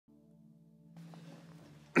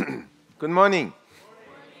Good morning.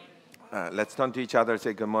 Let's turn to each other,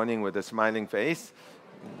 say good morning with a smiling face.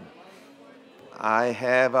 I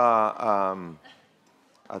have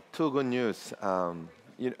two good news.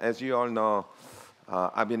 As you all know,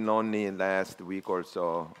 I've been lonely last week or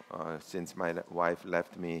so since my wife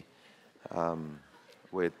left me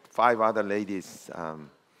with five other ladies.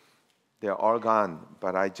 They're all gone,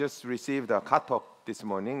 but I just received a katok this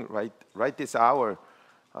morning, right this hour.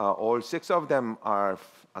 All six of them are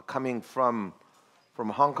coming from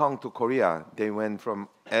Hong Kong to Korea. They went from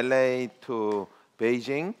LA to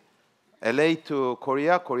Beijing, LA to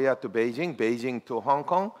Korea, Korea to Beijing, Beijing to Hong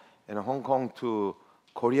Kong, and Hong Kong to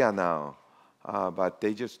Korea now. But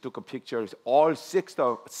they just took a picture. All six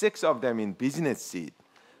of them in business seat.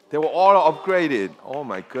 They were all upgraded. Oh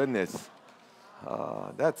my goodness,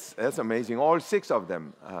 that's amazing. All six of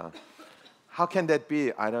them. How can that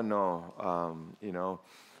be? I don't know.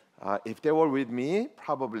 If they were with me,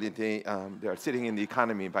 probably they are sitting in the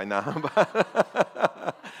economy by now.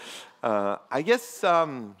 I guess I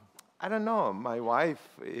don't know. My wife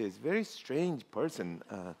is a very strange person.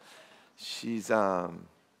 She's a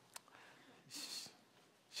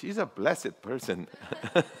blessed person.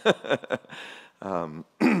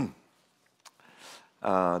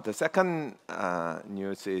 The second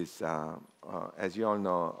news is, as you all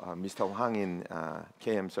know, Mr. Hwang in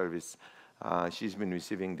KM service. She's been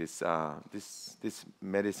receiving this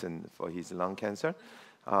medicine for his lung cancer.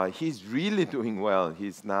 He's really doing well.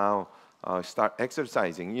 He's now start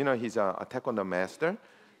exercising. You know, he's a taekwondo master,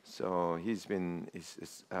 so he's been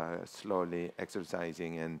slowly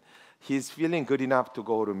exercising, and he's feeling good enough to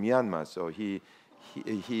go to Myanmar. So he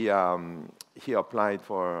applied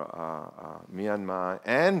for Myanmar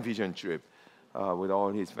and vision trip with all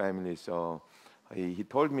his family. So he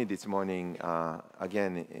told me this morning,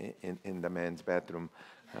 again in the men's bathroom,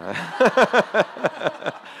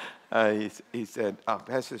 he said,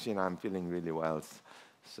 Pastor Shin, I'm feeling really well.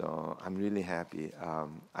 So I'm really happy.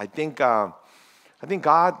 I think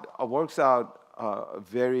God works out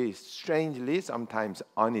very strangely, sometimes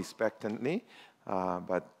unexpectedly,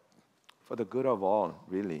 but for the good of all,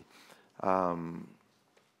 really.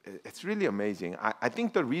 It's really amazing. I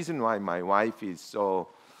think the reason why my wife is so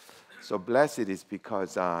blessed is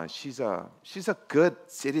because she's a good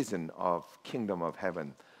citizen of Kingdom of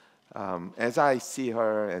Heaven. As I see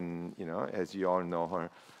her, and as you all know her,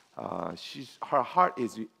 her heart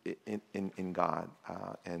is in God,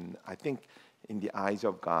 and I think in the eyes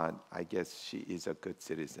of God, I guess she is a good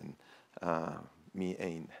citizen. Me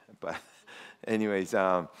ain't, but anyways,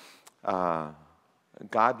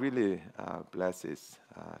 God really blesses.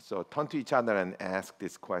 So turn to each other and ask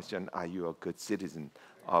this question: are you a good citizen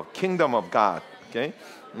of Kingdom of God? Okay.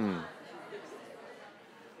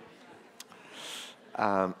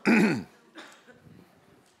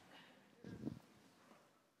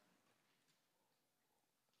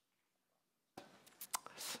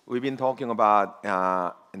 We've been talking about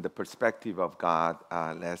in the perspective of God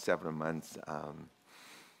last several months.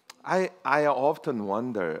 I often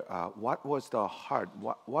wonder what was the heart,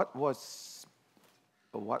 what was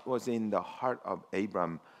in the heart of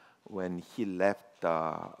Abram when he left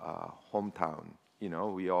the hometown.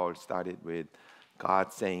 We all started with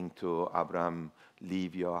God saying to Abram,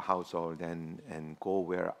 leave your household and go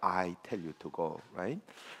where I tell you to go, right?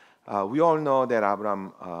 We all know that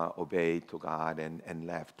Abram obeyed to God and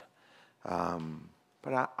left.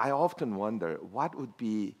 But I often wonder what would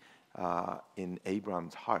be in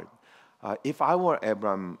Abram's heart. If I were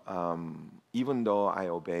Abram, even though I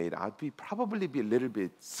obeyed, I'd probably be a little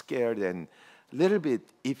bit scared and a little bit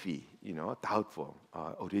iffy, doubtful.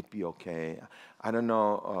 Would it be okay? I don't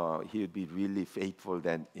know. He would be really faithful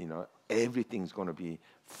that everything's going to be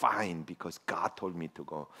fine because God told me to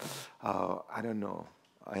go. I don't know.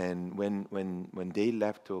 And when they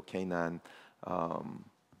left to Canaan,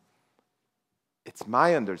 it's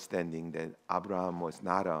my understanding that Abraham was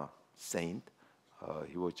not a saint.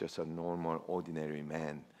 He was just a normal, ordinary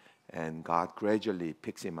man. And God gradually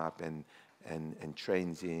picks him up and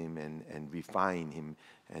trains him and refines him.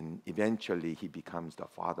 And eventually he becomes the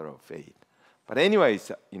father of faith. But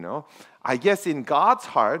anyways, I guess in God's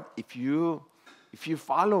heart, if you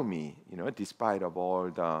follow me, despite of all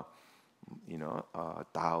the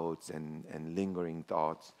doubts and lingering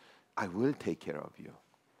thoughts, I will take care of you.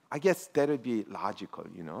 I guess that would be logical,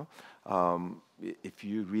 if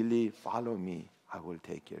you really follow me, I will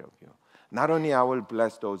take care of you. Not only I will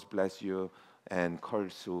bless those bless you and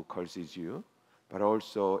curse who curses you, but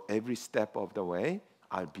also every step of the way,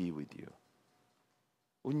 I'll be with you.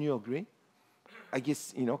 Wouldn't you agree? I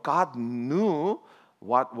guess, God knew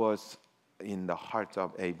what was in the heart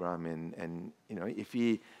of Abraham, and if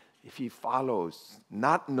he follows,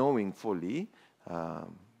 not knowing fully,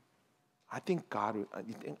 I think God would,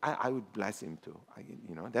 I would bless him too.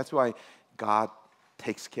 That's why God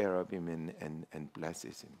takes care of him and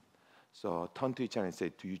blesses him. So turn to each other and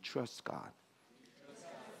say, do you trust God?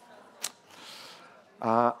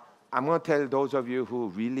 I'm going to tell those of you who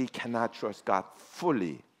really cannot trust God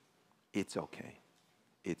fully, it's okay.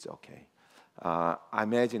 It's okay. I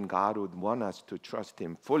imagine God would want us to trust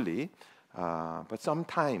him fully, but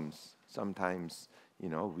sometimes,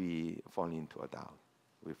 we fall into a doubt.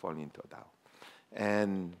 We fall into a doubt.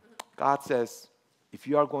 And God says, if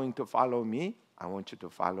you are going to follow me, I want you to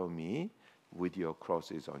follow me with your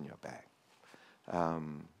crosses on your back.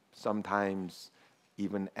 Sometimes,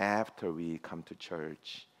 even after we come to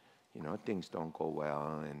church, things don't go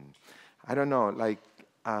well. And I don't know,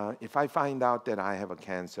 if I find out that I have a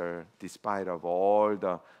cancer, despite of all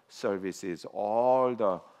the services, all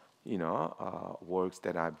the, works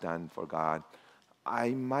that I've done for God, I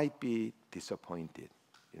might be disappointed,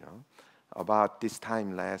 About this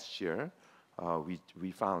time last year,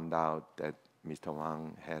 we found out that Mr.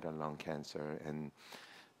 Wang had a lung cancer. And,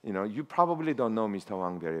 you probably don't know Mr.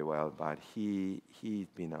 Wang very well, but he's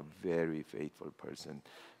been a very faithful person.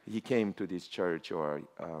 He came to this church, or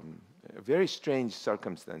a very strange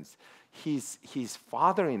circumstance. His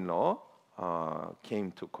father-in-law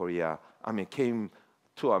came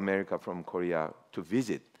to America from Korea to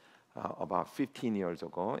visit about 15 years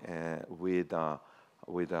ago with a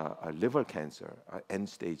liver cancer,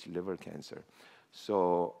 end-stage liver cancer.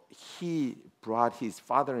 So he brought his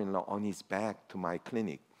father-in-law on his back to my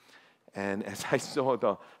clinic. And as I saw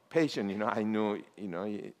the patient, I knew,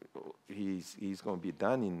 he's going to be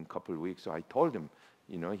done in a couple of weeks. So I told him,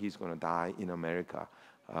 he's going to die in America.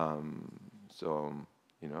 So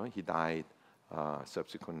he died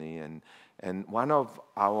subsequently. And one of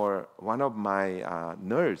my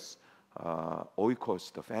nurse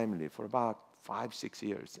oikos the family for about 5-6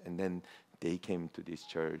 years, and then they came to this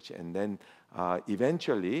church, and then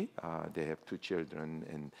eventually they have 2 children,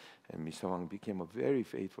 and Mr. Wang became a very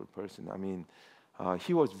faithful person. I mean,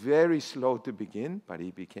 he was very slow to begin, but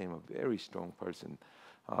he became a very strong person.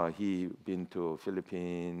 He been to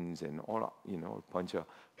Philippines and all, a bunch of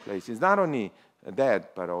places. Not only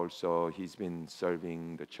that, but also he's been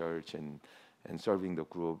serving the church and serving the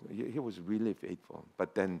group. He was really faithful.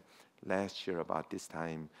 But then last year about this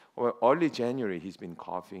time, or early January, he's been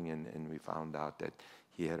coughing, and we found out that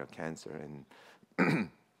he had a cancer. And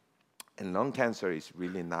and lung cancer is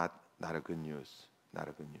really not a good news. Not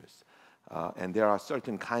a good news. And there are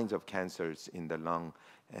certain kinds of cancers in the lung,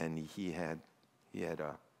 and he had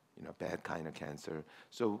a bad kind of cancer.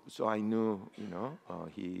 So I knew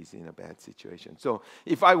he's in a bad situation. So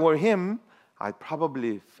if I were him, I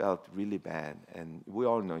probably felt really bad. And we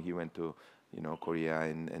all know he went to Korea,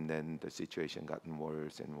 and then the situation gotten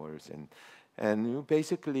worse and worse, and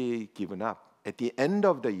basically given up. At the end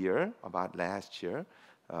of the year, about last year,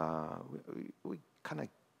 we kind of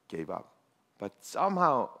gave up. But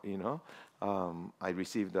somehow, I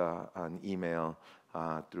received an email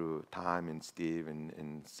through Tom and Steve,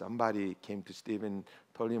 and somebody came to Steve and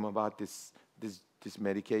told him about this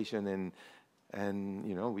medication,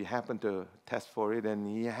 and we happened to test for it, and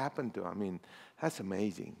he happened to. I mean, that's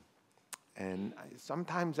amazing. And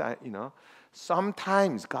sometimes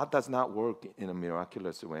sometimes God does not work in a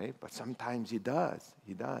miraculous way, but sometimes He does.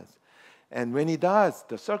 He does. And when He does,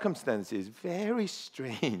 the circumstance is very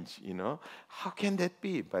strange. How can that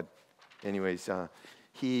be? But anyways,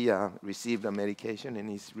 he received the medication, and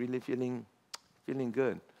he's really feeling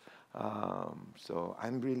good. So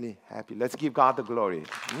I'm really happy. Let's give God the glory.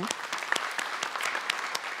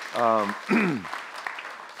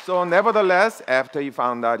 So nevertheless, after he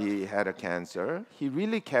found out he had a cancer, he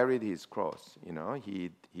really carried his cross. He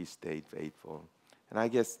stayed faithful, and I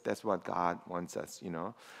guess that's what God wants us.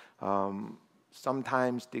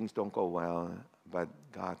 Sometimes things don't go well, but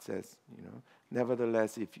God says,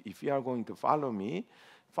 nevertheless, if you are going to follow me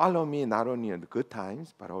not only in the good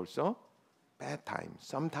times but also bad times.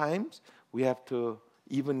 Sometimes we have to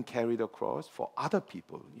even carry the cross for other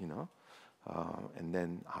people, and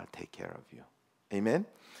then I'll take care of you. Amen?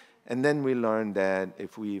 And then we learn that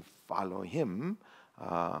if we follow Him,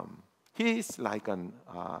 He's like an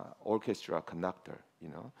orchestra conductor,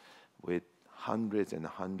 with hundreds and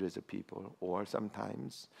hundreds of people, or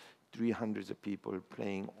sometimes 300 of people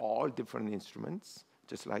playing all different instruments.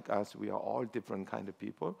 Just like us, we are all different kind of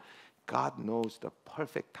people. God knows the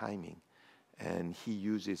perfect timing, and He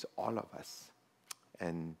uses all of us.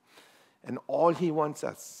 And all He wants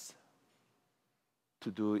us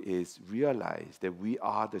to do is realize that we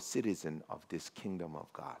are the citizen of this kingdom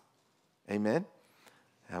of God. Amen?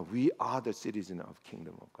 We are the citizen of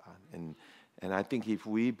kingdom of God. And I think if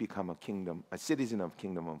we become a citizen of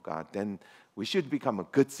kingdom of God, then we should become a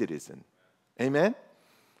good citizen. Amen?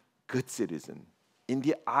 Good citizen. In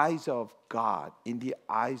the eyes of God,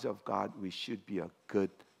 we should be a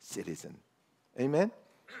good citizen. Amen?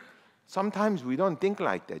 Sometimes we don't think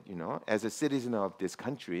like that, As a citizen of this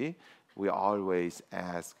country, we always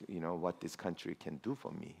ask, what this country can do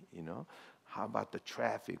for me, How about the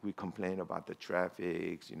traffic? We complain about the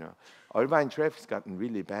traffic, Urban traffic's gotten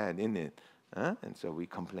really bad, isn't it? And so we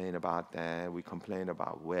complain about that. We complain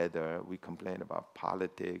about weather. We complain about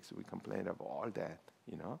politics. We complain about all that,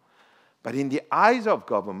 But in the eyes of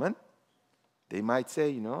government, they might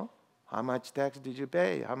say, how much tax did you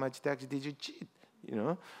pay? How much tax did you cheat?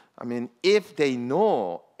 If they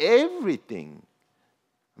know everything,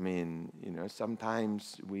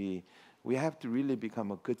 sometimes we have to really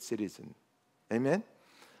become a good citizen. Amen?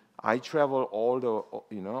 I travel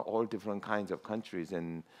all different kinds of countries,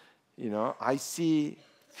 and, I see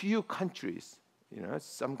few countries,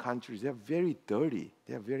 some countries, they're very dirty.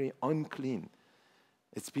 They're very unclean.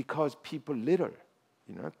 It's because people litter.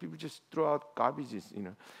 People just throw out garbages,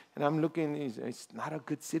 And I'm looking, it's not a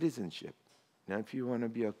good citizenship. If you want to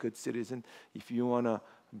be a good citizen, if you want to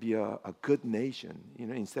be a good nation,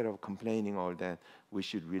 instead of complaining all that, we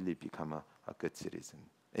should really become a good citizen.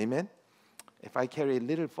 Amen? If I carry a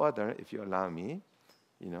little further, if you allow me,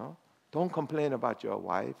 don't complain about your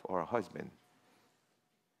wife or husband.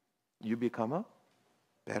 You become a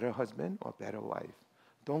better husband or better wife.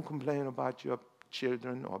 Don't complain about your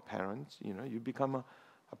children or parents. You become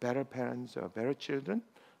a better parents or better children,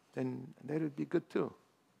 then that would be good too.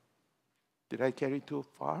 Did I carry too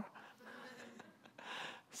far?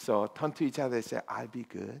 So turn to each other and say, I'll be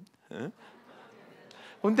good. Huh?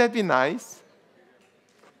 Wouldn't that be nice?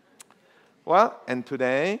 Well, and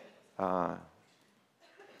today,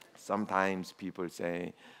 sometimes people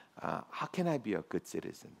say, how can I be a good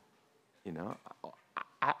citizen?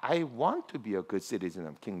 I want to be a good citizen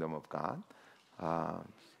of Kingdom of God.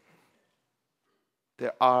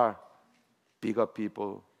 There are bigger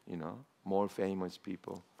people, more famous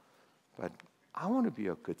people. But I want to be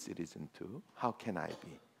a good citizen too. How can I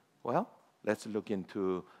be? Well, let's look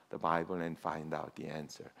into the Bible and find out the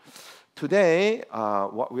answer. Today,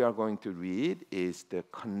 what we are going to read is the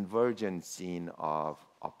conversion scene of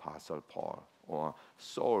Apostle Paul, or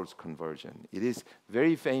Saul's conversion. It is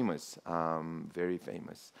very famous, very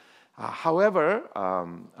famous. However,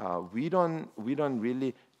 we don't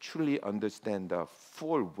really truly understand the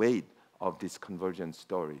full weight of this conversion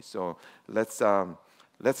story. So let's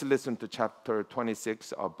listen to chapter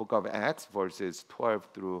 26 of Book of Acts, verses 12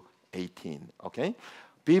 through 18. Okay.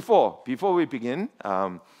 Before we begin,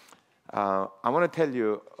 I want to tell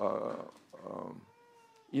you,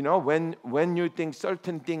 when you think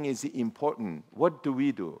certain thing is important, what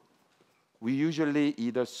do? We usually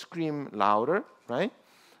either scream louder, right?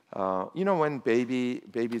 When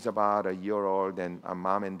baby's about a year old, and a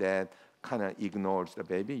mom and dad kind of ignores the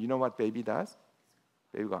baby. You know what baby does?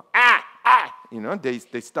 Baby go, ah, ah.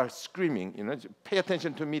 They start screaming. Pay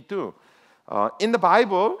attention to me too. In the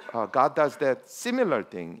Bible, God does that similar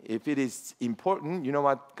thing. If it is important, you know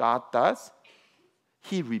what God does?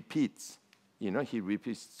 He repeats. He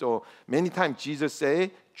repeats. So many times Jesus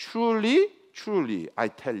say, truly, truly, I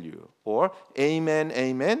tell you. Or amen,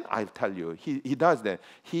 amen, I tell you. He does that.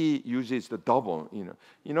 He uses the double.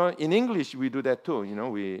 In English, we do that too.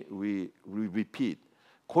 We repeat.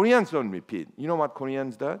 Koreans don't repeat. You know what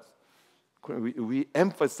Koreans does? We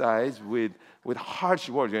emphasize with harsh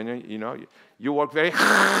words. You work very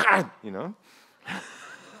hard.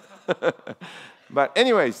 But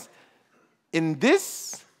anyways, in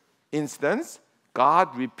this instance,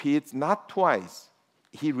 God repeats not twice.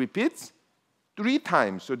 He repeats 3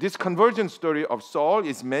 times. So this conversion story of Saul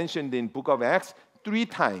is mentioned in Book of Acts 3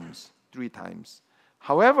 times. 3 times.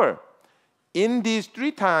 However, in these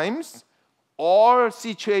 3 times, all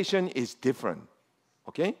situation is different.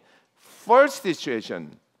 Okay? First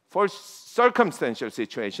circumstantial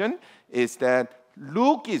situation is that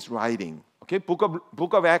Luke is writing. Okay,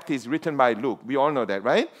 Book of Acts is written by Luke. We all know that,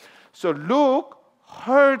 right? So Luke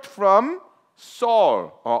heard from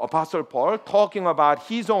Saul, or Apostle Paul, talking about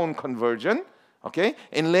his own conversion. Okay,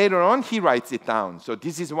 and later on he writes it down. So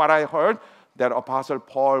this is what I heard, that Apostle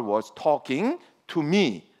Paul was talking to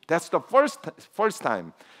me. That's the first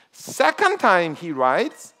time. Second time he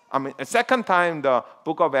writes. Second time the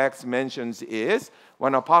Book of Acts mentions is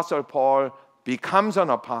when Apostle Paul becomes an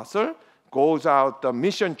apostle, goes out the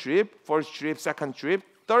mission trip, first trip, second trip,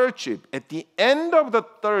 third trip. At the end of the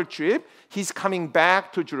third trip, he's coming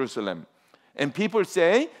back to Jerusalem. And people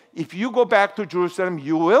say, if you go back to Jerusalem,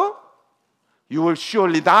 you will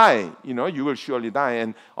surely die. You will surely die.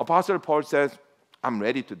 And Apostle Paul says, I'm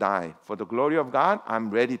ready to die. For the glory of God, I'm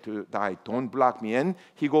ready to die. Don't block me in.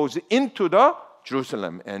 He goes into the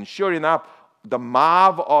Jerusalem. And sure enough, the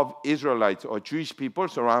mob of Israelites or Jewish people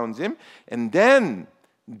surrounds him. And then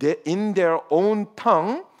in their own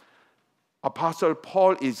tongue, Apostle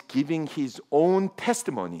Paul is giving his own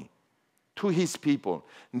testimony to his people.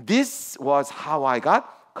 This was how I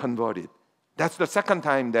got converted. That's the second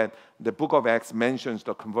time that the book of Acts mentions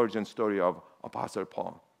the conversion story of Apostle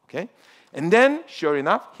Paul. Okay? And then, sure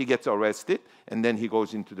enough, he gets arrested, and then he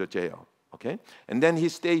goes into the jail. Okay? And then he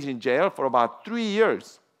stays in jail for about 3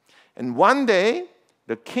 years. And one day,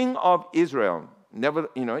 the king of Israel,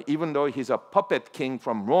 even though he's a puppet king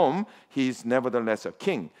from Rome, he's nevertheless a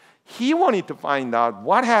king. He wanted to find out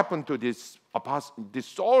what happened to this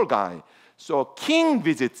Saul guy. So king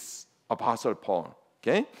visits Apostle Paul.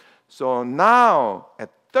 Okay? So now, at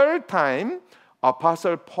third time,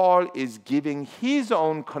 Apostle Paul is giving his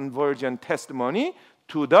own conversion testimony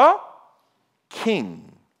to the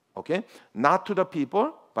king. Okay? Not to the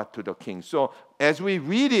people, but to the king. So as we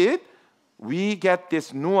read it, we get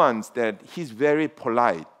this nuance that he's very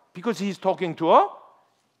polite because he's talking to a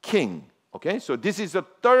king. Okay? So this is the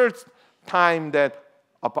third time that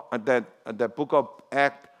the book of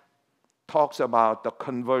Acts talks about the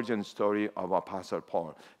conversion story of Apostle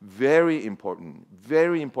Paul. Very important,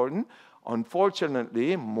 very important.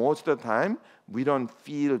 Unfortunately, most of the time, we don't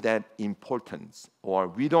feel that importance or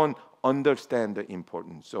we don't understand the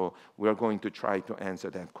importance. So we're going to try to answer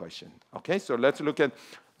that question. Okay, so let's look at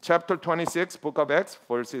chapter 26, book of Acts,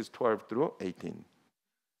 verses 12 through 18.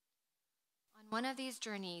 On one of these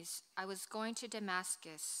journeys, I was going to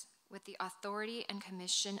Damascus with the authority and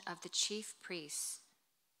commission of the chief priests.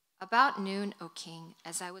 About noon, O king,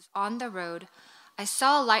 as I was on the road, I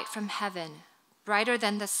saw a light from heaven, brighter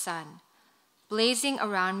than the sun, blazing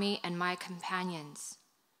around me and my companions.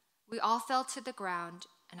 We all fell to the ground,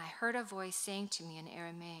 and I heard a voice saying to me in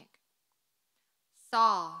Aramaic,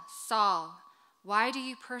 Saul, Saul, why do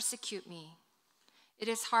you persecute me? It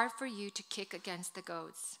is hard for you to kick against the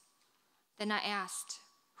goads. Then I asked,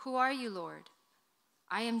 Who are you, Lord?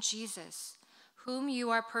 I am Jesus, whom you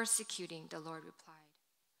are persecuting, the Lord replied.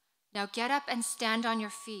 Now get up and stand on your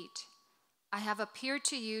feet. I have appeared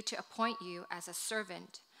to you to appoint you as a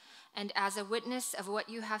servant and as a witness of what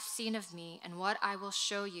you have seen of me and what I will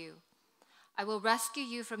show you. I will rescue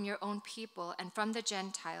you from your own people and from the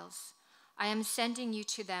Gentiles. I am sending you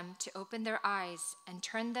to them to open their eyes and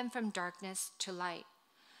turn them from darkness to light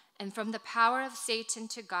and from the power of Satan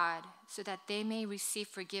to God, so that they may receive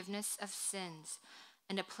forgiveness of sins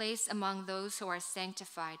and a place among those who are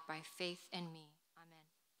sanctified by faith in me.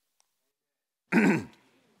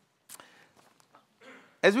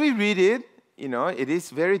 As we read it, it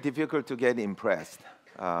is very difficult to get impressed.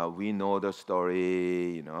 We know the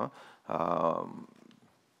story, so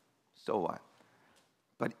what?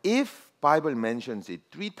 But if Bible mentions it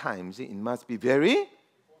 3 times, it must be very,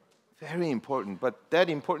 very important. But that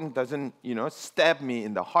important doesn't, stab me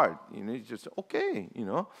in the heart. It's just okay,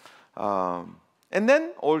 And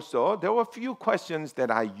then also, there were a few questions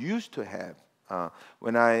that I used to have.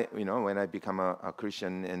 When I become a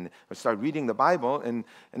Christian and start reading the Bible, and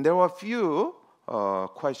there were a few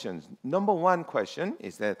questions. Number one question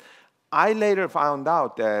is that I later found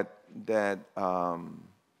out that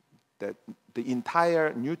the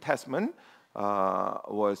entire New Testament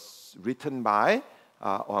was written by,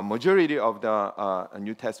 or majority of the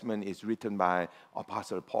New Testament is written by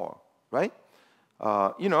Apostle Paul, right?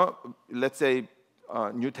 Let's say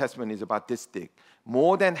New Testament is about this thick.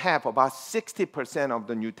 More than half, about 60% of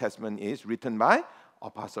the New Testament is written by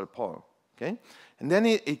Apostle Paul. Okay, and then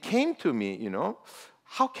it came to me,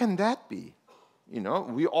 how can that be?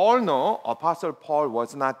 We all know Apostle Paul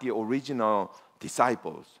was not the original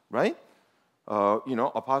disciples, right?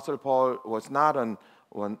 Apostle Paul was not an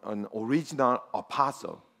original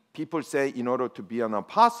apostle. People say in order to be an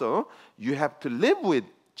apostle, you have to live with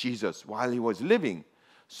Jesus while he was living.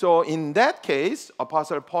 So in that case,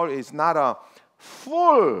 Apostle Paul is not a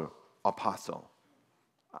full apostle.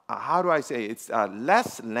 How do I say it? It's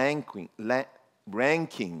less ranking.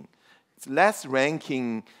 It's less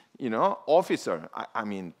ranking, officer. I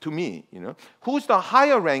mean, to me, who's the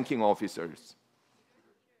higher ranking officers?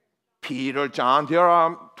 Peter, John. There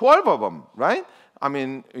are 12 of them, right? I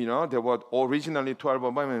mean, there were originally 12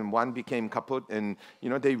 of them, and one became kaput, and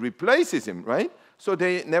they replaces him, right? So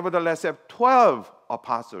they nevertheless have 12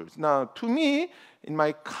 apostles. Now, to me, in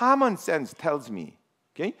my common sense tells me,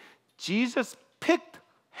 Okay? Jesus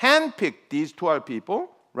handpicked these 12 people,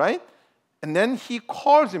 right? And then he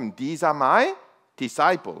calls them, these are my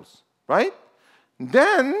disciples, right?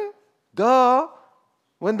 Then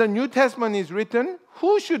when the New Testament is written,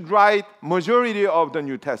 who should write majority of the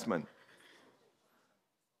New Testament?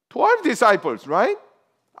 12 disciples, right?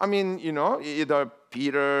 I mean, either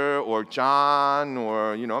Peter or John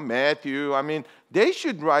or, Matthew. I mean, they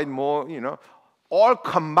should write more, all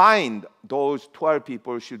combined, those 12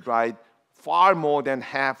 people should write far more than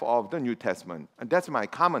half of the New Testament. And that's my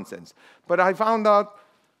common sense. But I found out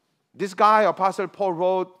this guy, Apostle Paul,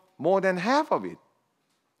 wrote more than half of it.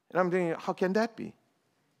 And I'm thinking, how can that be?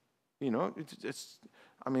 I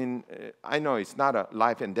know it's not a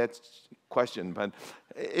life and death question, but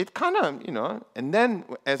it kind of, and then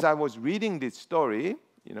as I was reading this story,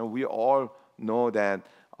 we all know that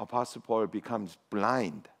Apostle Paul becomes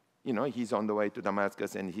blind. He's on the way to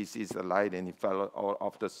Damascus and he sees the light and he fell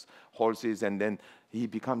off the horses and then he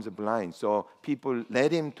becomes blind. So people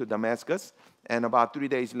led him to Damascus, and about 3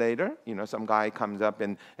 days later, some guy comes up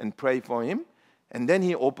and pray for him, and then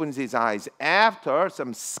he opens his eyes after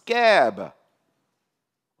some scab.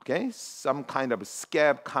 Okay, some kind of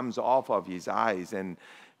scab comes off of his eyes, and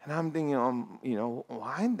I'm thinking,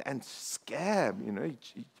 why and scab?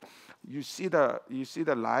 You see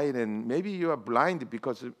the light, and maybe you are blinded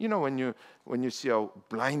because when you see a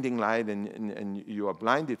blinding light and you are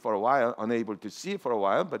blinded for a while, unable to see for a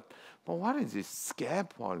while. But what is this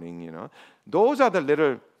scab falling? Those are the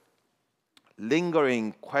little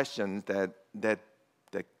lingering questions that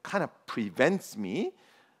kind of prevents me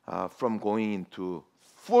from going into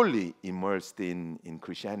fully immersed in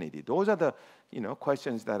Christianity. Those are the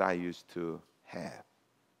questions that I used to have,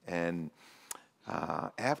 and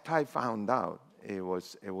after I found out, it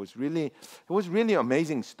was really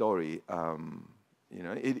amazing story.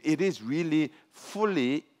 It is really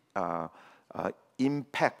fully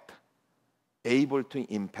able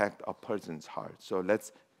to impact a person's heart. So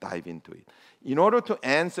let's dive into it. In order to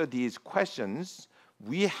answer these questions,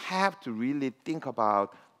 we have to really think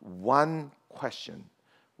about one question.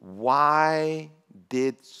 Why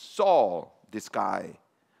did Saul, this guy,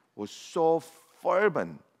 was so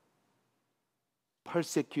fervent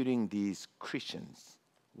persecuting these Christians?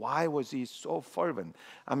 Why was he so fervent?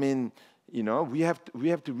 I mean, we have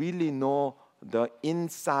to really know the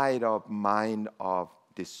inside of mind of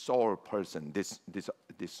this Saul person, this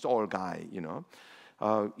Saul guy.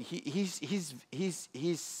 He's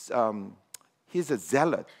a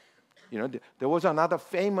zealot. There was another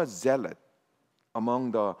famous zealot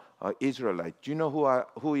among the Israelites. Do you know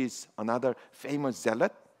who is another famous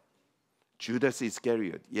zealot? Judas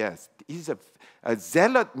Iscariot. Yes, he's a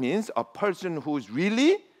zealot means a person who's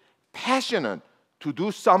really passionate to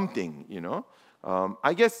do something.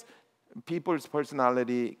 I guess people's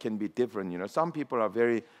personality can be different. Some people are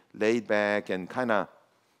very laid back and kind of,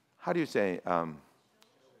 how do you say?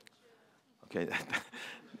 Okay,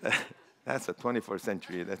 that's a 21st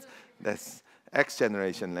century. That's X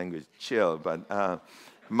generation language, chill. But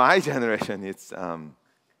my generation, it's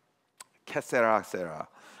Kesera Sera.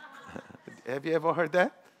 Have you ever heard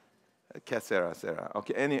that? Kesera Sera.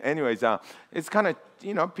 Okay. Anyways, it's kind of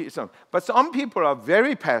but some people are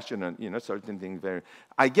very passionate. Certain things very.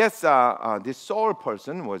 I guess this Saul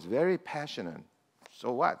person was very passionate.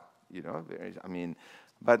 So what?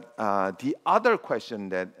 But the other question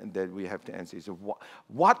that we have to answer is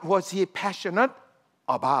what was he passionate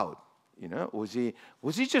about? Was he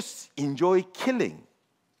just enjoy killing?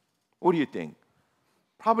 What do you think?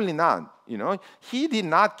 Probably not. He did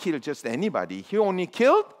not kill just anybody. He only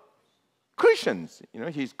killed Christians.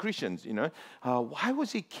 He's Christians. Why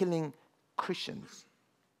was he killing Christians?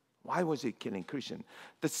 Why was he killing Christians?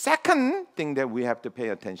 The second thing that we have to pay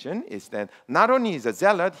attention is that not only is a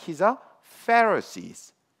zealot, he's a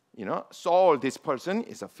Pharisee. Saul, this person,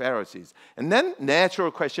 is a Pharisee. And then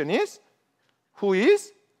natural question is, who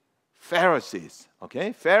is? Pharisees.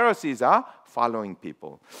 Okay, Pharisees are following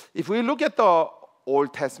people. If we look at the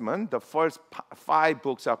Old Testament, the first 5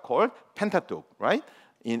 books are called Pentateuch, right?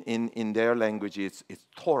 In their language, it's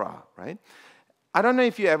Torah, right? I don't know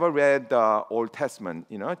if you ever read the Old Testament.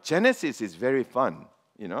 Genesis is very fun.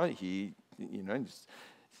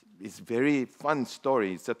 It's very fun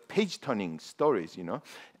story. It's a page-turning stories.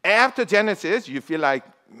 After Genesis, you feel like,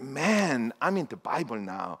 man, I'm in the Bible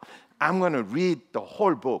now. I'm going to read the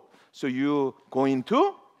whole book. So you go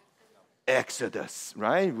into Exodus,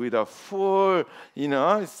 right? With a full,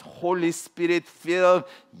 Holy Spirit filled,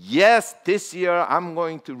 yes, this year I'm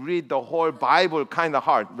going to read the whole Bible kind of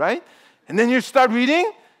hard, right? And then you start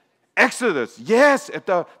reading, Exodus, yes, at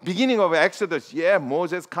the beginning of Exodus, yeah,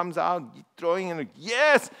 Moses comes out throwing in,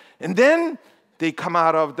 yes, and then they come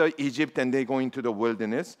out of the Egypt and they go into the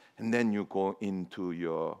wilderness, and then you go into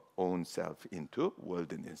your own self into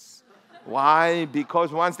wilderness. Why?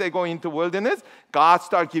 Because once they go into wilderness, God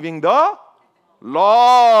starts giving the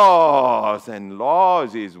laws, and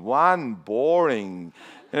laws is one boring.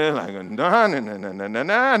 Like,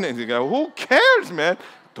 who cares, man?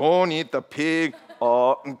 Don't eat the pig.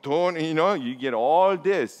 Don't, you get all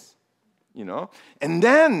this, And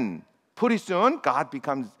then pretty soon, God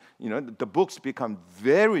becomes, the books become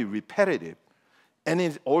very repetitive. And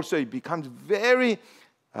it becomes very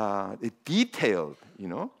detailed,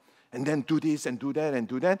 And then do this and do that and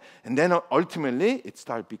do that. And then ultimately, it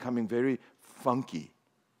starts becoming very funky.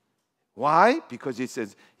 Why? Because it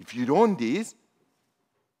says, if you don't do this,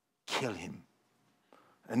 kill him.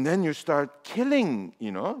 And then you start killing,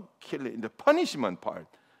 killing the punishment part.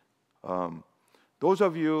 Those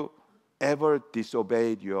of you ever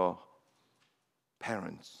disobeyed your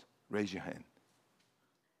parents? Raise your hand.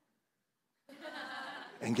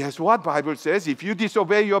 And guess what? Bible says, if you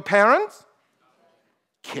disobey your parents,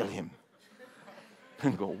 kill him.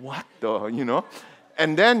 And go, what the,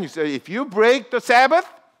 And then you say, if you break the Sabbath,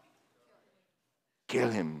 kill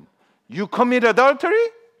him. You commit adultery,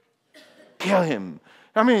 kill him.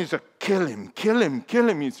 I mean, it's like, kill him, kill him, kill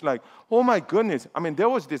him. It's like, oh my goodness. I mean, there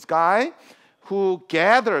was this guy who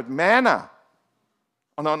gathered manna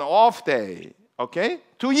on an off day,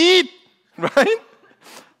 to eat, right?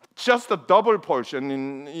 Just a double portion,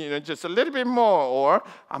 and just a little bit more. Or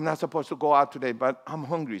I'm not supposed to go out today, but I'm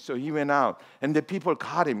hungry, so he went out. And the people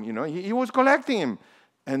caught him. He was collecting him.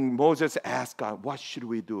 And Moses asked God, "What should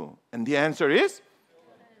we do?" And the answer is,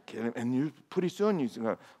 kill him. And pretty soon you say,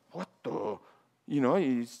 "What the?"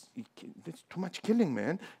 It's too much killing,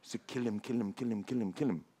 man. He said, kill him, kill him, kill him, kill him, kill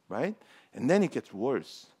him, right? And then it gets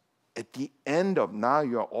worse. At the end of now,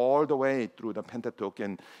 you're all the way through the Pentateuch,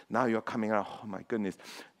 and now you're coming out, oh my goodness,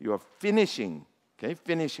 you're finishing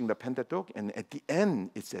the Pentateuch, and at the end,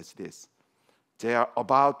 it says this. They are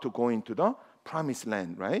about to go into the promised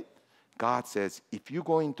land, right? God says, if you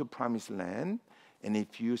go into promised land, and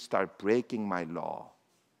if you start breaking my law,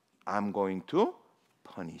 I'm going to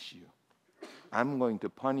punish you. I'm going to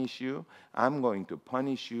punish you. I'm going to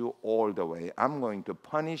punish you all the way. I'm going to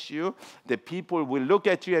punish you. The people will look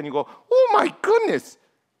at you and you go, oh my goodness.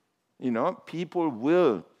 People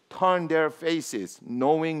will turn their faces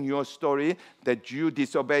knowing your story that you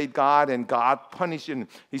disobeyed God and God punished you.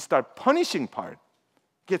 He starts punishing part.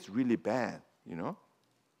 It gets really bad,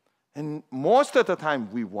 And most of the time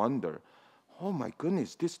we wonder, oh my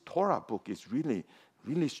goodness, this Torah book is really,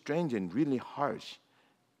 really strange and really harsh,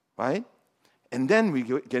 right? And then we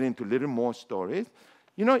get into a little more stories.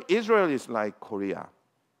 Israel is like Korea,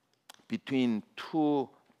 between two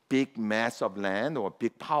big mass of land or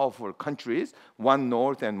big powerful countries, one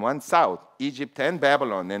north and one south, Egypt and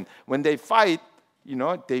Babylon. And when they fight,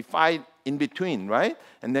 they fight in between, right?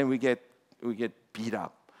 And then we get beat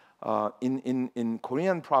up. In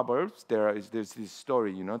Korean proverbs, there's this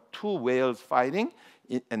story, two whales fighting,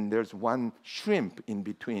 and there's one shrimp in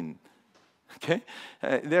between. Okay,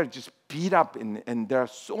 they're just beat up, and there are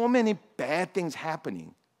so many bad things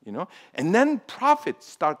happening, And then prophets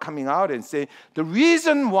start coming out and say, the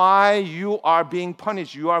reason why you are being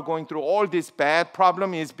punished, you are going through all this bad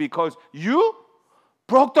problem is because you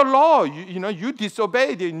broke the law. You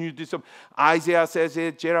disobeyed, and you disobeyed. Isaiah says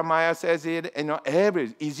it, Jeremiah says it,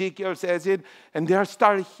 Ezekiel says it, and they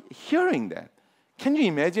start hearing that. Can you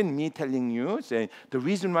imagine me telling you, saying, the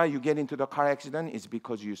reason why you get into the car accident is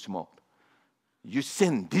because you smoked. You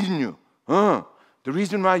sinned, didn't you? The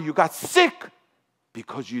reason why you got sick,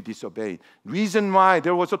 because you disobeyed. The reason why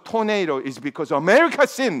there was a tornado is because America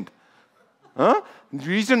sinned. The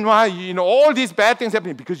reason why all these bad things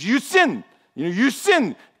happen because you sinned. You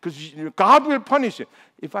sinned because God will punish you.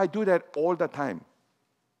 If I do that all the time,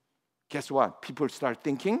 guess what? People start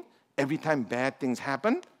thinking every time bad things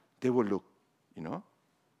happen, they will look,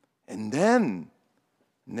 And then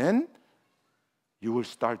you will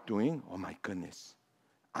start doing, oh my goodness,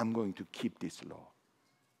 I'm going to keep this law.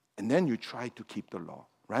 And then you try to keep the law,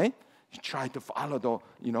 right? You try to follow the,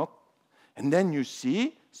 And then you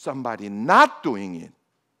see somebody not doing it.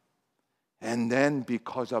 And then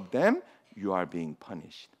because of them, you are being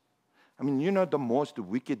punished. I mean, the most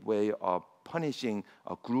wicked way of punishing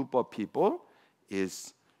a group of people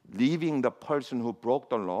is leaving the person who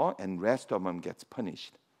broke the law and rest of them gets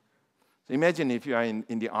punished. So imagine if you are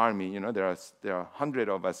in the army, there are 100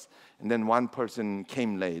 of us, and then one person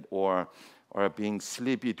came late or being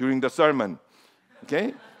sleepy during the sermon,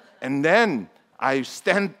 okay? And then I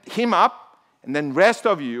stand him up, and then rest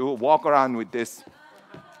of you walk around with this.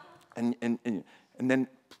 And then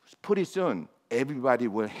pretty soon, everybody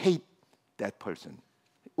will hate that person,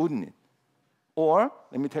 wouldn't it? Or,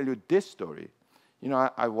 let me tell you this story. You know,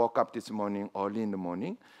 I woke up this morning, early in the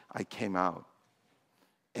morning. I came out,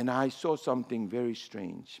 and I saw something very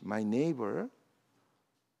strange. My neighbor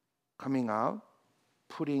coming out,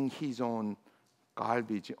 putting his own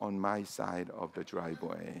garbage on my side of the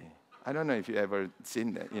driveway. I don't know if you ever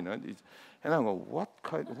seen that, you know. And I go, what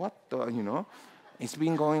the, you know? It's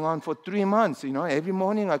been going on for 3 months, you know. Every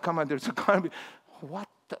morning I come out, there's a garbage. What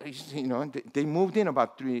the, you know, they moved in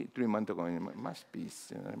about three months ago, and it must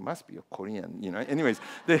be a Korean, you know. Anyways,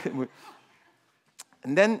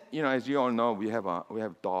 and then, you know, as you all know, we have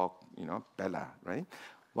dog, you know, Bella, right?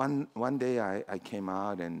 One day I came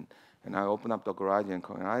out and I opened up the garage and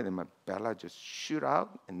come out, and my Bella just shoot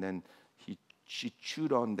out, and then she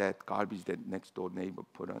chewed on that garbage that next door neighbor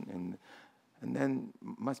put on, and then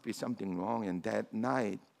must be something wrong. And that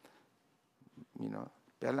night, you know,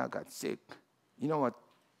 Bella got sick. You know what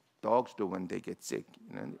dogs do when they get sick?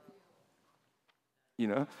 You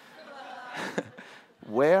know,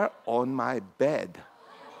 where on my bed.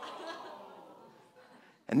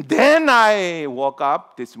 And then I woke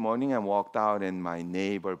up this morning and walked out, and my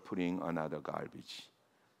neighbor putting another garbage.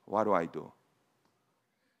 What do?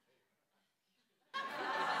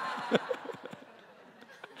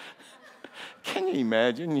 Can you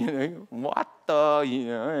imagine? You know, what the, you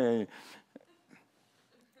know?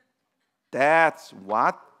 That's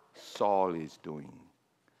what Saul is doing.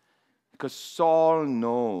 Because Saul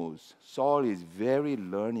is a very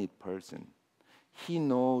learned person. He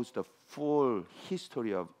knows the full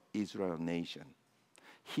history of Israel nation.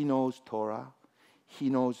 He knows Torah. He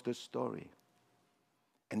knows the story.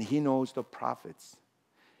 And he knows the prophets.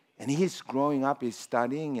 And he's growing up, he's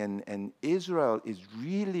studying, and Israel is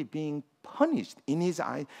really being punished in his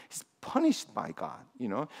eyes. He's punished by God, you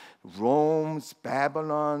know. Rome,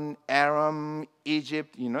 Babylon, Aram,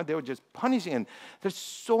 Egypt, you know, they were just punishing. And there's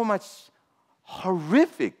so much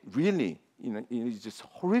horrific, really, you know, it's just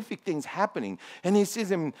horrific things happening. And he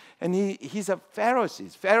sees him, and he's a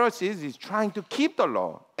Pharisee. Pharisees is trying to keep the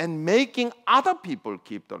law and making other people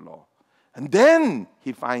keep the law. And then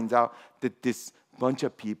he finds out that this bunch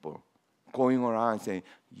of people going around saying,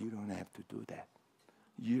 you don't have to do that.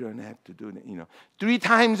 You don't have to do that. You know, 3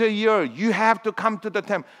 times a year, you have to come to the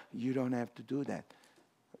temple. You don't have to do that.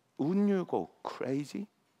 Wouldn't you go crazy?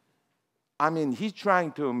 I mean, he's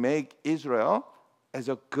trying to make Israel as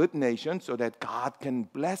a good nation so that God can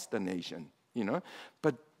bless the nation, you know.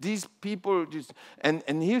 But these people just, and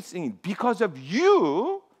he's saying, because of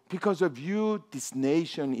you, this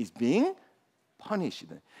nation is being punished.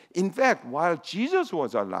 In fact, while Jesus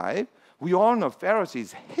was alive, we all know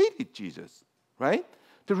Pharisees hated Jesus, right?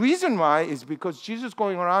 The reason why is because Jesus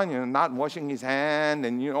going around, you know, not washing his hand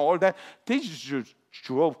and, you know, all that, they just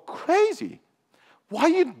drove crazy. Why are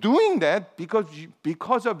you doing that?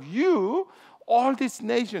 Because of you, all these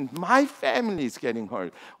nations, my family is getting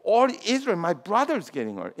hurt. All Israel, my brother's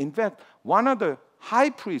getting hurt. In fact, one of the high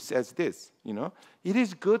priests says this, you know, it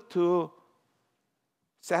is good to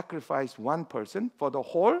sacrifice one person for the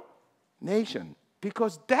whole nation.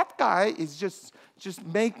 Because that guy is just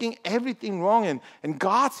making everything wrong. And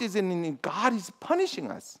God says, and God is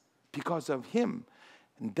punishing us because of him.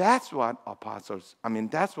 And that's what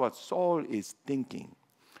that's what Saul is thinking.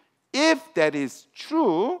 If that is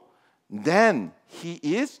true, then he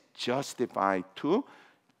is justified to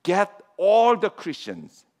get all the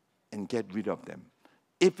Christians and get rid of them.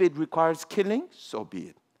 If it requires killing, so be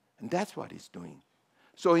it. And that's what he's doing.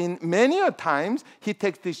 So in many a times, he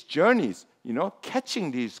takes these journeys, you know,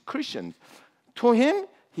 catching these Christians. To him,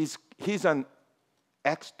 he's an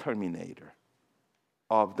exterminator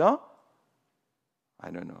of the,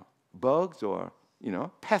 I don't know, bugs or, you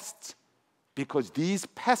know, pests. Because these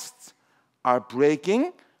pests are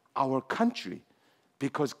breaking our country.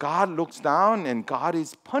 Because God looks down and God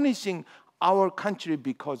is punishing our country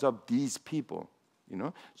because of these people, you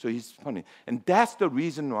know. So he's punishing. And that's the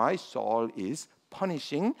reason why Saul is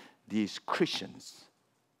punishing these Christians.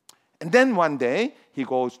 And then one day, he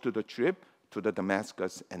goes to the trip to the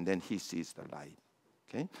Damascus, and then he sees the light.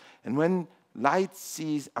 Okay? And when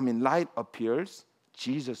light appears,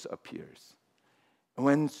 Jesus appears. And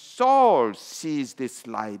when Saul sees this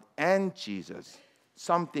light and Jesus,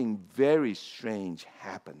 something very strange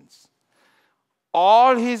happens.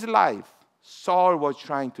 All his life, Saul was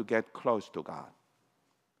trying to get close to God.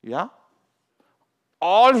 Yeah?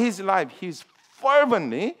 All his life, he's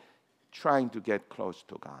fervently trying to get close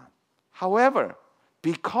to God. However,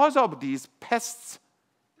 because of these pests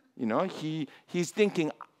He's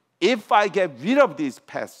thinking, if I get rid of these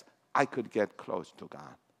pests, I could get close to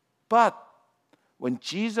God. But when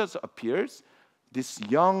Jesus appears, this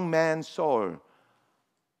young man's soul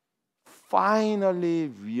finally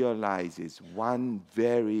realizes one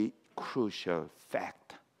very crucial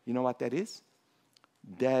fact. You know what that is?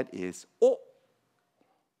 That is,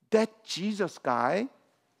 that Jesus guy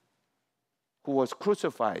who was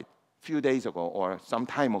crucified a few days ago or some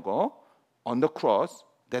time ago on the cross,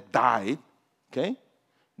 that died, okay?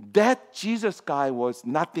 That Jesus guy was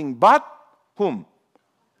nothing but whom?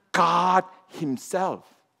 God himself.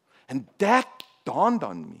 And that dawned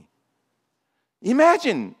on me.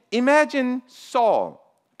 Imagine Saul,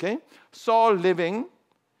 okay? Saul living,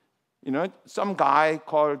 some guy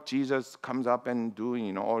called Jesus comes up and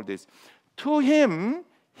doing, all this. To him,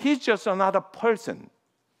 he's just another person,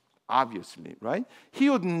 obviously, right? He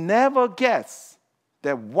would never guess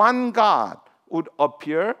that one God would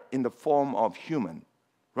appear in the form of human,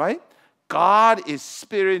 right? God is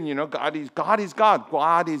spirit, God is God.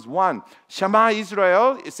 God is one. Shema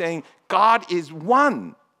Israel is saying God is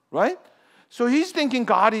one, right? So he's thinking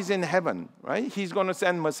God is in heaven, right? He's going to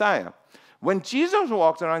send Messiah. When Jesus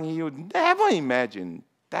walks around, he would never imagine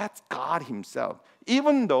that's God himself.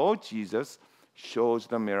 Even though Jesus shows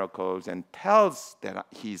the miracles and tells that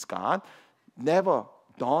he's God, never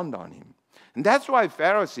dawned on him. And that's why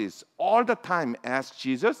Pharisees all the time ask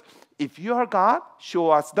Jesus, if you are God, show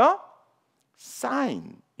us the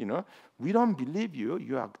sign. We don't believe you.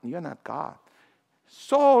 You're not God.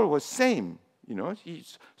 Saul was same.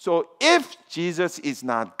 So if Jesus is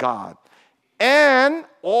not God, and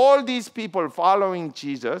all these people following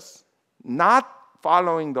Jesus, not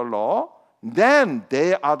following the law, then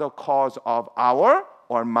they are the cause of our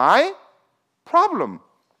or my problem.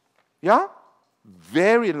 Yeah?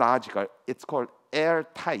 Very logical. It's called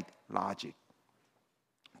airtight logic.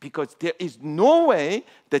 Because there is no way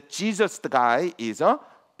that Jesus, the guy, is a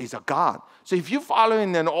God. So if you follow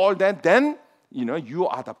him and all that, then you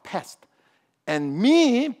are the pest. And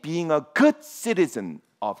me being a good citizen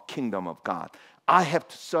of kingdom of God, I have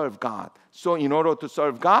to serve God. So in order to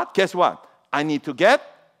serve God, guess what? I need to get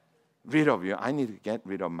rid of you. I need to get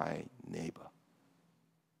rid of my neighbor.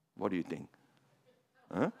 What do you think?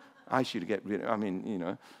 Huh? I should get rid of,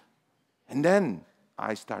 And then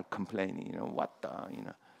I start complaining,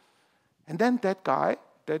 And then that guy,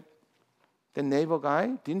 the neighbor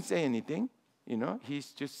guy, didn't say anything. He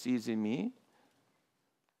just sees in me.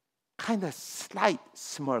 Kind of slight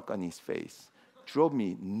smirk on his face drove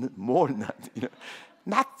me more nuts.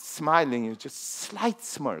 Not smiling, just slight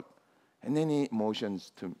smirk. And then he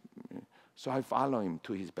motions to me. So I follow him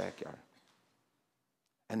to his backyard.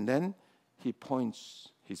 And then he points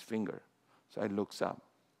his finger. So I looks up.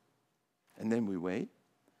 And then we wait.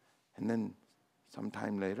 And then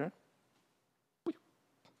sometime later,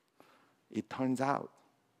 it turns out,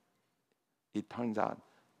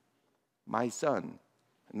 my son,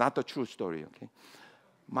 not the true story, okay?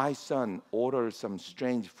 My son orders some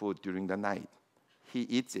strange food during the night. He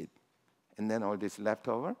eats it. And then all this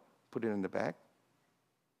leftover, put it in the bag,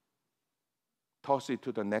 toss it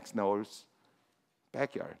to the next door's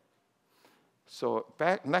backyard. So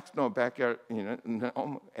next door backyard,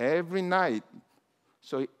 every night.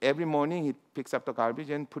 So every morning he picks up the garbage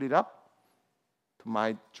and put it up to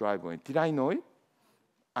my driveway. Did I know it?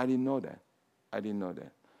 I didn't know that.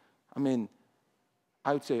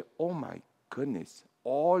 I would say, oh my goodness,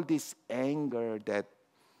 all this anger that,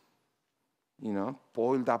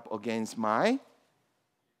 boiled up against my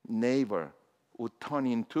neighbor would turn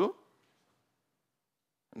into,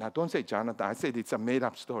 now don't say Jonathan, I said it's a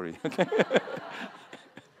made-up story. Okay?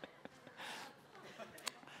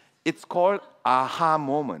 It's called aha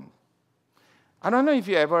moment. I don't know if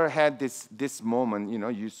you ever had this moment,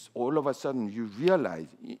 all of a sudden you realize,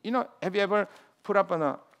 have you ever put up on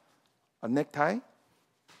a necktie?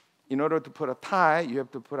 In order to put a tie, you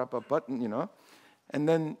have to put up a button, and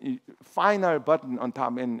then final button on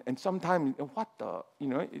top, and sometimes,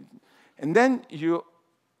 and then you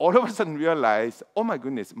all of a sudden realize, oh my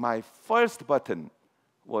goodness, my first button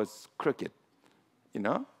was crooked,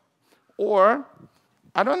 Or,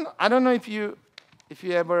 I don't know if you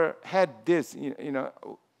ever had this,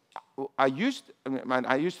 I used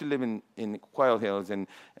to live in Quail Hills, and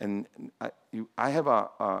I have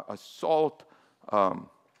a salt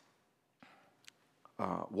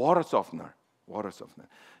water softener,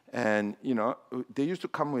 and they used to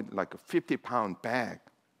come with like a 50-pound bag.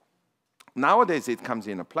 Nowadays it comes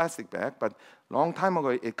in a plastic bag, but long time ago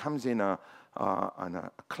it comes in a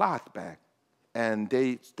cloth bag, and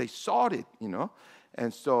they sawed it,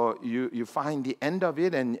 and so you find the end of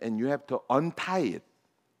it, and you have to untie it,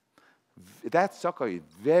 that sucker is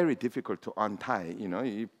very difficult to untie.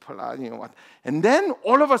 You pull out, what, and then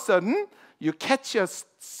all of a sudden you catch a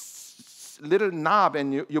little knob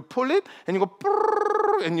and you pull it and you go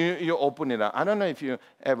brrr, and you open it up. I don't know if you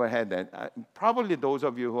ever had that. Probably those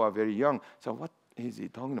of you who are very young. So what is he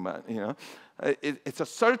talking about? It's a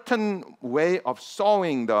certain way of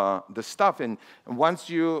sewing the stuff, and once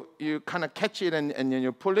you kind of catch it and then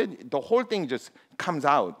you pull it, the whole thing just comes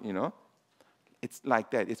out. It's like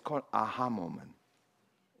that. It's called aha moment.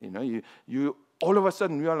 You all of a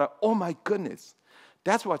sudden realize, oh my goodness,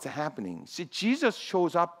 that's what's happening. See, Jesus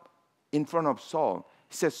shows up in front of Saul.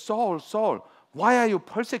 He says, Saul, Saul, why are you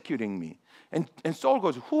persecuting me? And Saul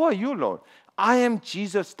goes, who are you, Lord? I am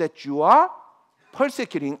Jesus that you are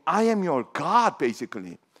persecuting. I am your God,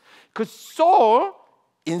 basically. Because Saul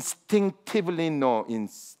instinctively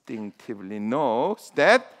knows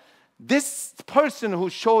that this person who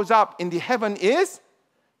shows up in the heaven is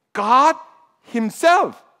God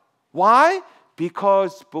himself. Why?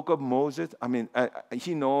 Because book of Moses,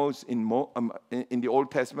 he knows in the Old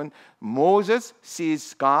Testament, Moses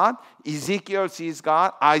sees God, Ezekiel sees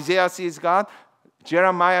God, Isaiah sees God,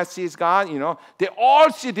 Jeremiah sees God, they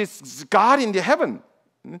all see this God in the heaven.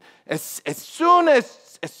 As soon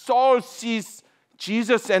as Saul sees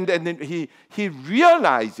Jesus and then he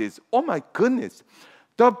realizes, oh my goodness,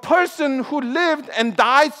 the person who lived and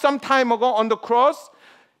died some time ago on the cross,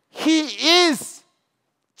 he is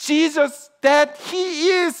Jesus, that he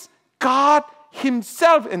is God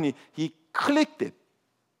himself. And he clicked it.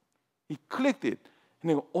 He clicked it.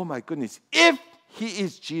 And he go, oh my goodness, if he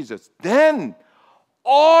is Jesus, then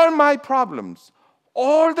all my problems,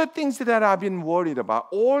 all the things that I've been worried about,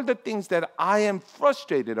 all the things that I am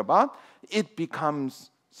frustrated about, it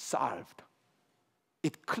becomes solved.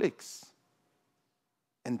 It clicks.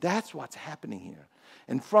 And that's what's happening here.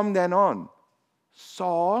 And from then on,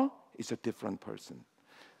 Saul is a different person.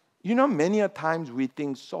 Many a times we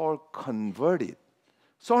think Saul converted.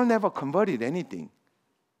 Saul never converted anything.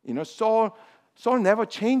 Saul never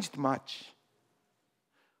changed much.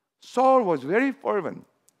 Saul was very fervent.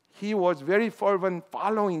 He was very fervent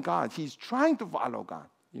following God. He's trying to follow God,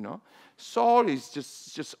 Saul is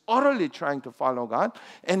just utterly trying to follow God.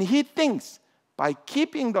 And he thinks by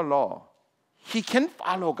keeping the law, he can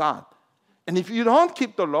follow God. And if you don't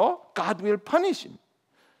keep the law, God will punish him.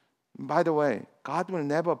 By the way, God will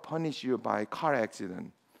never punish you by car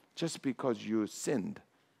accident just because you sinned,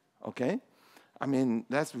 okay?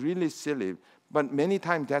 That's really silly. But many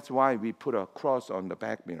times that's why we put a cross on the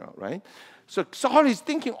back mirror, right? So Saul is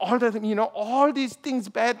thinking all the time, all these things,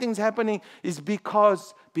 bad things happening is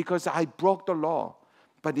because I broke the law.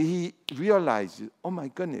 But he realizes, oh my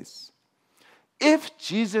goodness, if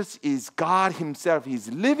Jesus is God himself, he's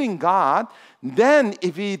living God, then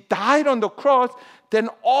if he died on the cross, then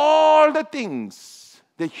all the things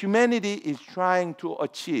that humanity is trying to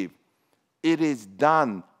achieve, it is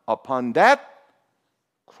done upon that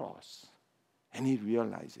cross. And he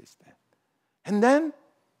realizes that. And then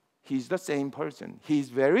he's the same person. He's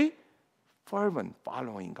very fervent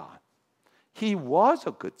following God. He was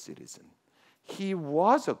a good citizen. He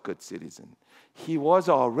was a good citizen. He was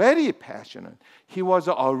already passionate. He was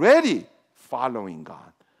already following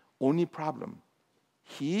God. Only problem,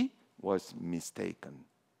 he was mistaken.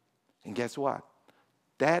 And guess what?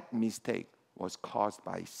 That mistake was caused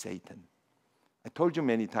by Satan. I told you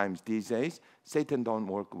many times these days, Satan don't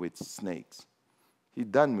work with snakes. He's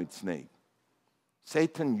done with snake.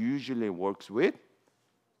 Satan usually works with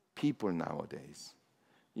people nowadays.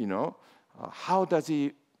 How does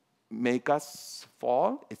he make us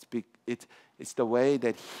fall? It's the way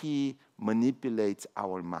that he manipulates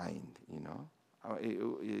our mind.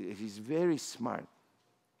 He's very smart.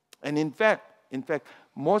 And in fact,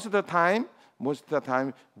 most of the time,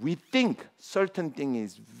 we think certain thing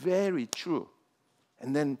is very true,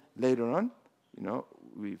 and then later on,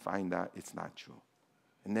 we find out it's not true,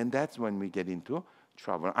 and then that's when we get into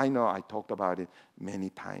trouble. I know I talked about it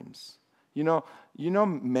many times.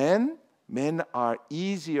 Men are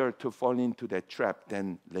easier to fall into that trap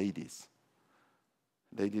than ladies.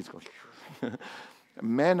 Ladies go.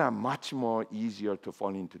 Men are much more easier to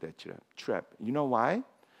fall into that trap. You know why?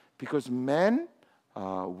 Because men,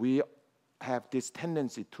 we have this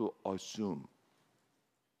tendency to assume.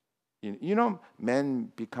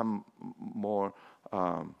 Men become more,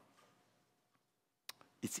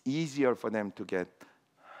 it's easier for them to get,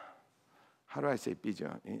 how do I say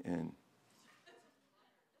bija?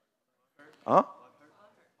 Huh?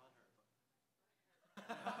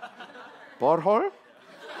 Butthole?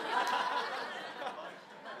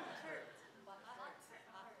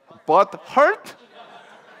 Butt hurt?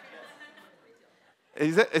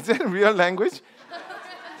 Is that a real language?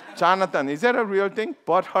 Jonathan, is that a real thing?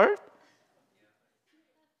 Butt hurt?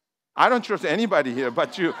 I don't trust anybody here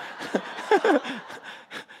but you.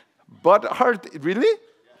 Butt hurt, really?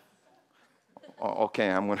 Oh, okay,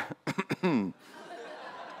 I'm gonna.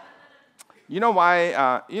 You know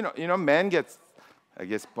why? Man gets, I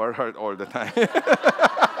guess, butt hurt all the time.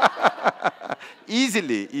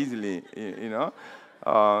 easily, you know,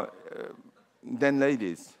 than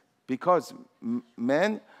ladies, because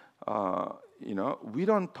men, we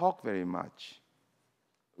don't talk very much.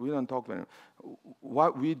 We don't talk very much.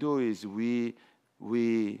 What we do is we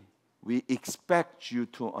expect you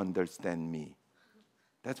to understand me.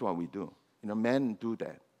 That's what we do. Men do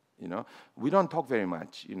that. We don't talk very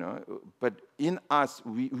much. But in us,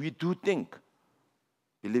 we do think.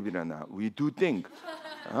 Believe it or not, we do think.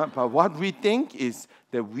 But what we think is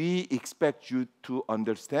that we expect you to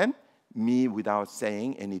understand me without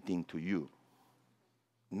saying anything to you.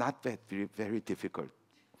 Not that very, very difficult.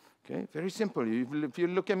 Okay, very simple. If you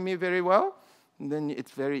look at me very well, then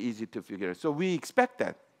it's very easy to figure out. So we expect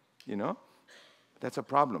that. That's a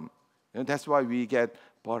problem. That's why we get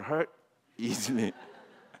butt hurt easily.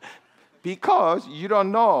 Because you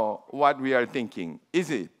don't know what we are thinking,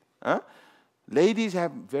 is it? Ladies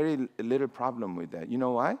have very little problem with that. You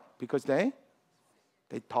know why? Because they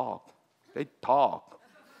talk. They talk.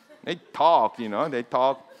 They talk, They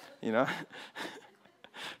talk,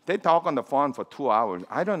 They talk on the phone for 2 hours.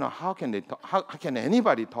 I don't know how can they talk, how can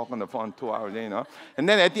anybody talk on the phone 2 hours, And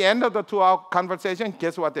then at the end of the 2-hour conversation,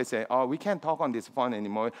 guess what they say? Oh, we can't talk on this phone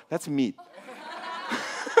anymore. Let's meet.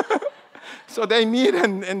 So they meet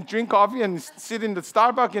and drink coffee and sit in the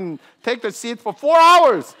Starbucks and take the seat for 4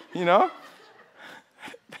 hours,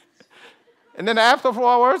 And then after 4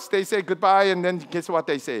 hours, they say goodbye, and then guess what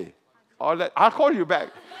they say? I'll call you back.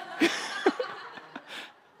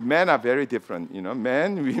 Men are very different,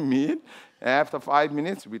 Men, we meet. After 5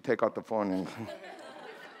 minutes, we take out the phone.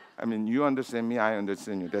 And you understand me, I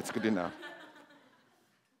understand you. That's good enough.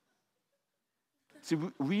 See,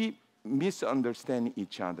 we misunderstand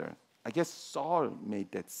each other. I guess Saul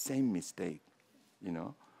made that same mistake,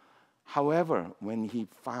 However, when he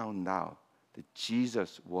found out that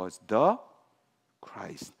Jesus was the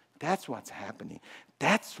Christ, that's what's happening.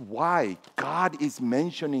 That's why God is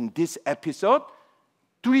mentioning this episode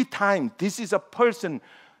 3 times. This is a person,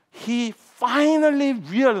 he finally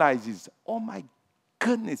realizes, oh my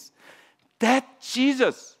goodness, that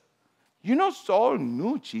Jesus. Saul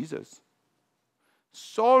knew Jesus.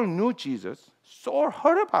 Saul knew Jesus. Saul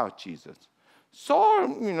heard about Jesus.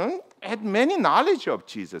 Saul, had many knowledge of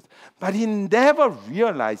Jesus. But he never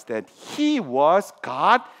realized that he was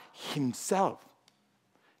God himself.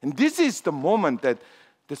 And this is the moment that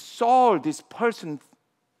the Saul, this person,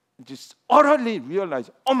 just utterly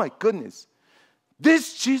realized, oh my goodness,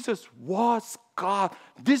 this Jesus was God.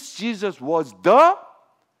 This Jesus was the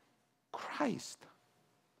Christ.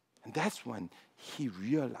 And that's when he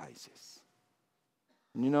realizes.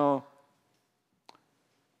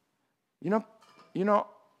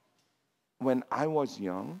 When I was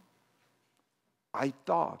young, I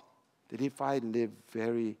thought that if I lived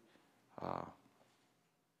very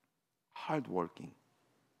hardworking,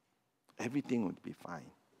 everything would be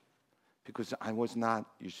fine. Because I was not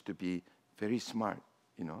used to be very smart,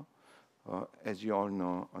 As you all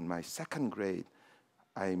know, on my 2nd grade,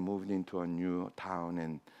 I moved into a new town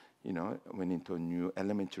and, went into a new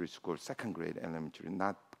elementary school, 2nd grade elementary,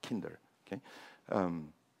 not kinder, okay?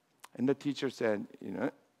 And the teacher said,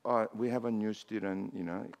 we have a new student,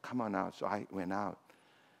 come on out. So I went out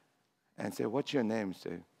and said, what's your name?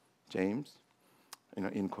 Say, James,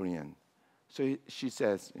 in Korean. So she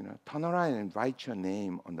says, turn around and write your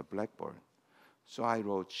name on the blackboard. So I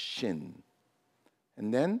wrote Shin.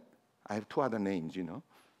 And then I have 2 other names,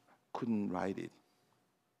 couldn't write it.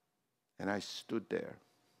 And I stood there.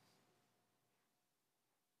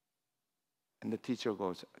 And the teacher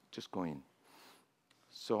goes, just go in.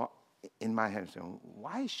 So in my head, I said,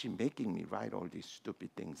 why is she making me write all these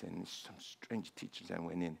stupid things? And some strange teachers, I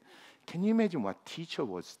went in. Can you imagine what teacher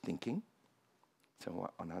was thinking? So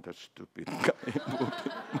what, another stupid guy moved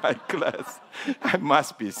in my class. I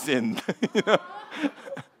must be sinned,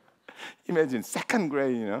 Imagine 2nd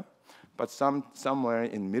grade, But somewhere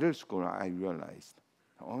in middle school, I realized,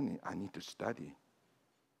 I need to study.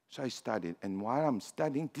 So I studied. And while I'm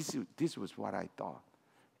studying, this was what I thought.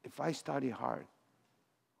 If I study hard,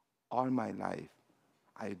 all my life,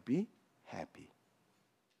 I'd be happy.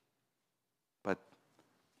 But,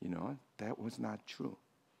 that was not true.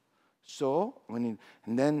 So, and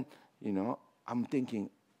then, I'm thinking,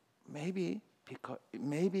 maybe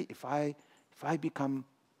if I become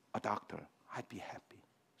a doctor, I'd be happy.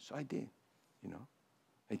 So I did, you know.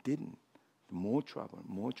 I didn't. More trouble,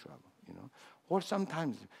 you know. Or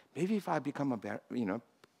sometimes, maybe if I become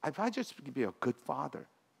if I just be a good father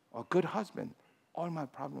or a good husband, all my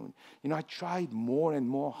problems, I tried more and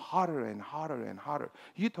more, harder and harder and harder.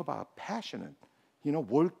 You talk about passionate,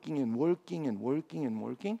 working and working and working and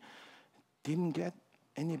working, didn't get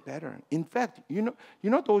any better. In fact,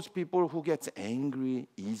 those people who gets angry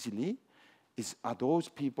easily are those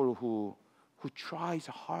people who tries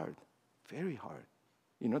hard, very hard.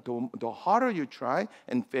 The harder you try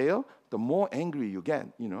and fail, the more angry you get,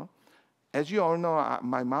 As you all know,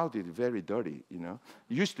 my mouth is very dirty, It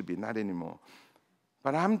used to be, not anymore.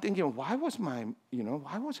 But I'm thinking, why was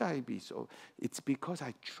I be so? It's because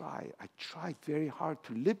I tried very hard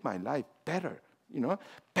to live my life better,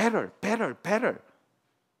 better.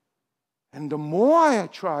 And the more I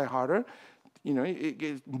try harder, it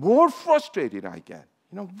gets more frustrated I get.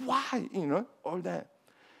 Why? All that.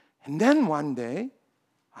 And then one day,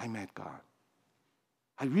 I met God.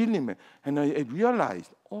 I really met. And I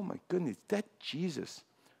realized, oh my goodness, that Jesus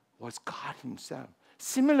was God himself.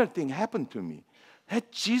 Similar thing happened to me. That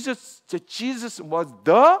Jesus was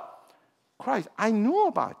the Christ. I knew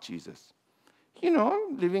about Jesus.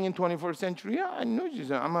 Living in 21st century, I knew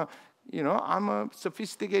Jesus. I'm a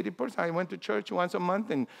sophisticated person. I went to church once a month,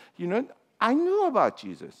 and I knew about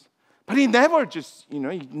Jesus. But it never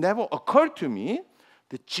it never occurred to me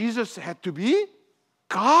that Jesus had to be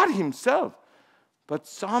God himself. But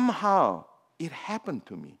somehow it happened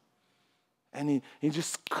to me. And it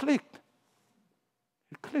just clicked.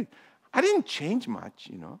 It clicked. I didn't change much,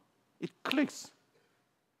 It clicks.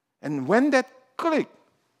 And when that clicked,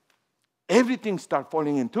 everything started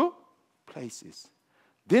falling into places.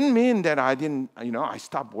 Didn't mean that I didn't, I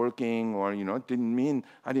stopped working, or, didn't mean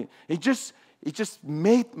I didn't. It just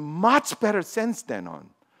made much better sense then on.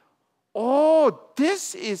 Oh,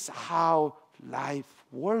 this is how life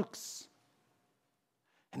works.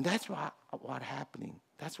 And that's what's happening.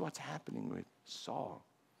 That's what's happening with Saul.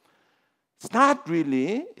 It's not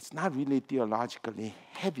really theologically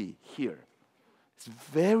heavy here. It's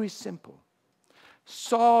very simple.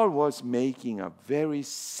 Saul was making a very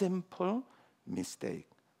simple mistake.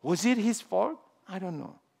 Was it his fault? I don't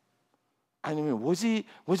know. I mean, was he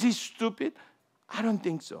stupid? I don't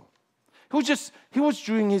think so. He was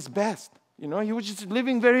doing his best. He was just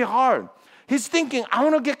living very hard. He's thinking, I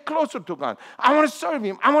want to get closer to God. I want to serve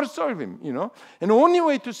him. And the only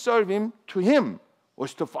way to serve him to him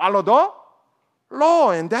was to follow the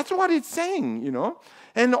law. And that's what it's saying,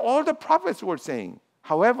 And all the prophets were saying.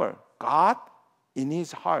 However, God in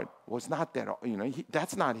his heart was not that,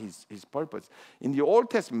 that's not his purpose. In the Old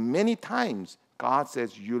Testament, many times, God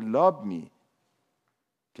says, you love me.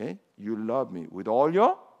 Okay? You love me with all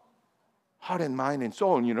your heart and mind and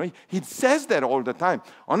soul. He says that all the time.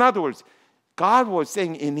 In other words, God was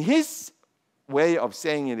saying, in his way of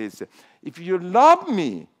saying it is, if you love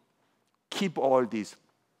me, keep all these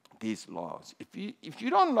laws. If you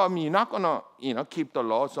don't love me, you're not going to keep the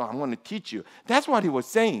law, so I'm going to teach you. That's what he was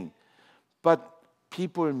saying. But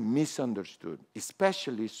people misunderstood,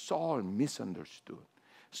 especially Saul misunderstood.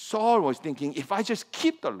 Saul was thinking, if I just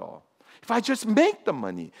keep the law, if I just make the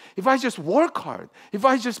money, if I just work hard, if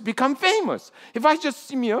I just become famous, if I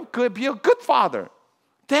just be a good father,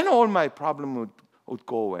 then all my problem would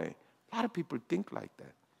go away. A lot of people think like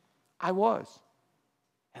that. I was.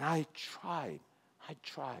 And I tried.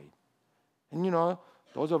 And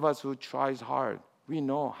those of us who tries hard, we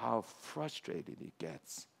know how frustrated it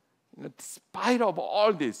gets. Despite of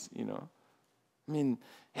all this, I mean,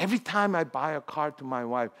 every time I buy a car to my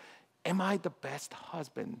wife, am I the best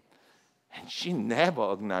husband? And she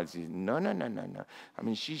never acknowledges, no. I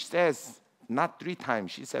mean, she says, not 3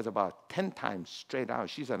 times, she says about 10 times straight out.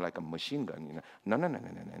 She's like a machine gun, No.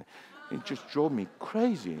 It just drove me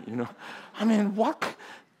crazy, I mean, what?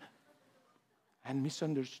 And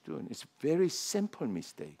misunderstood. It's a very simple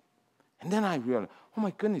mistake. And then I realized, oh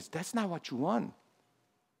my goodness, that's not what you want.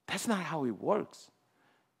 That's not how it works.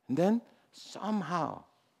 And then somehow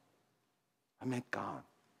I met God.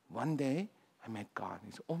 One day I met God.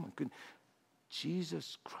 He said, oh my goodness,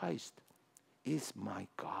 Jesus Christ is my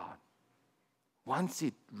God. Once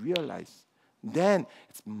it realized, then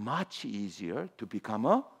it's much easier to become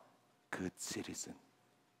a good citizen,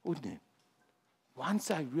 wouldn't it? Once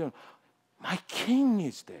I realized, my king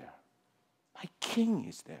is there. My king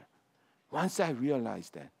is there. Once I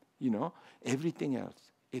realized that, everything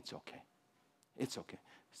else, it's okay. It's okay.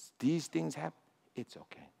 These things happen, it's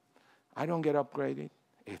okay. I don't get upgraded,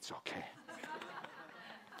 it's okay.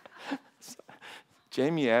 So,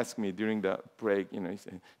 Jamie asked me during the break, he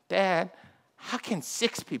said, Dad, how can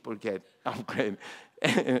 6 people get upgraded?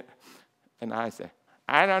 And I say,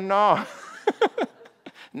 I don't know.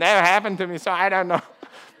 Never happened to me, so I don't know.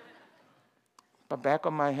 But back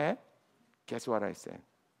of my head, guess what I said?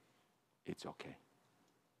 It's okay.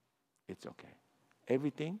 It's okay.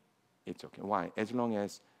 Everything, it's okay. Why? As long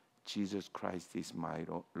as Jesus Christ is my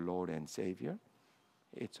Lord and Savior,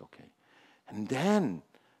 it's okay. And then,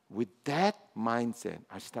 with that mindset,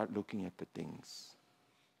 I start looking at the things.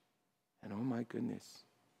 And oh my goodness,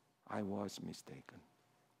 I was mistaken.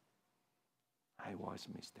 I was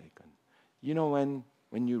mistaken. You know,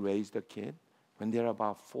 when you raise the kid, when they're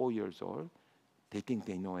about 4 years old, they think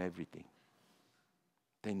they know everything.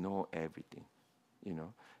 They know everything, you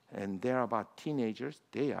know. And they're about teenagers,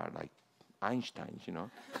 they are like Einsteins, you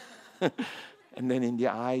know. And then in the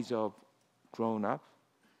eyes of grown-up,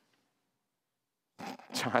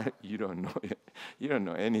 child, you don't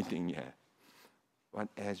know anything yet. But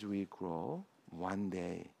as we grow, one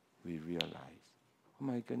day we realize, oh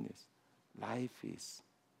my goodness, life is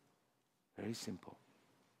very simple.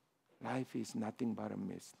 Life is nothing but a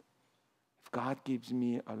mist. If God gives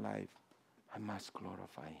me a life, I must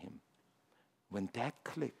glorify Him. When that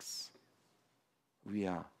clicks, we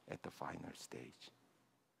are at the final stage.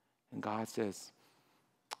 And God says,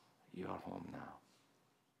 you are home now.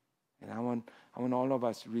 And I want all of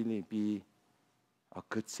us really be a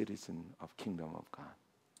good citizen of kingdom of God.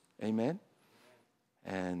 Amen?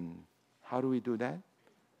 And how do we do that?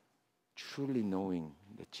 Truly knowing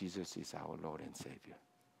that Jesus is our Lord and Savior.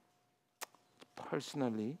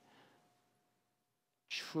 Personally,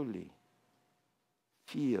 truly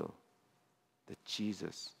feel that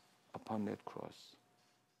Jesus upon that cross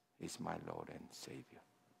is my Lord and Savior.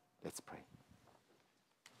 Let's pray.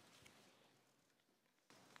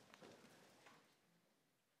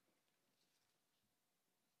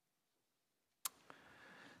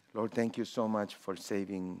 Lord, thank you so much for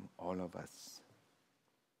saving all of us.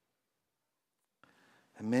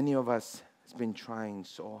 And many of us has been trying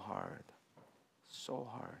so hard, so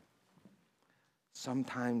hard.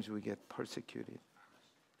 Sometimes we get persecuted.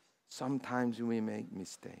 Sometimes we make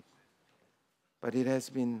mistakes. But it has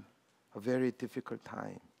been a very difficult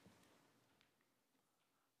time.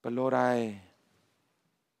 But Lord, I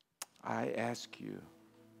ask you,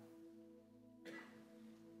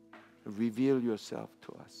 reveal yourself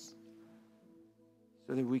to us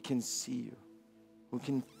so that we can see you, we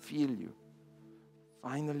can feel you.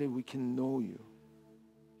 Finally, we can know you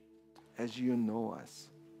as you know us.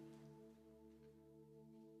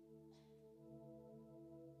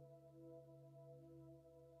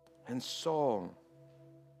 And Saul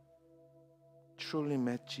truly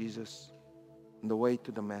met Jesus on the way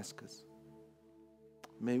to Damascus.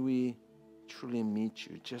 May we truly meet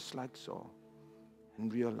you just like Saul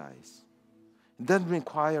and realize it doesn't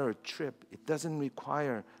require a trip. It doesn't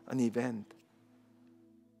require an event.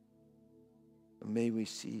 But may we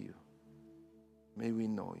see you. May we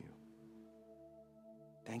know you.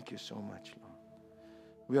 Thank you so much, Lord.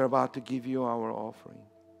 We are about to give you our offering.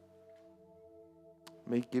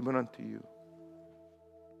 May it given unto you.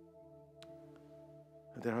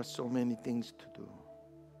 There are so many things to do.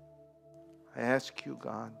 I ask you,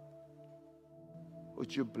 God,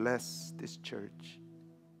 would you bless this church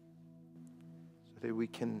so that we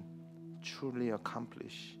can truly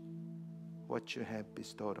accomplish what you have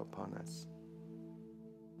bestowed upon us.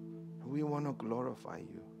 We want to glorify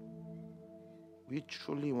you. We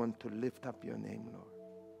truly want to lift up your name,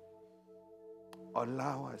 Lord.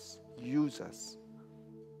 Allow us, use us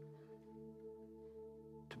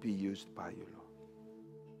to be used by you, Lord.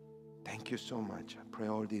 Thank you so much. I pray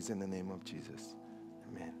all this in the name of Jesus.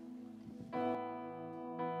 Amen.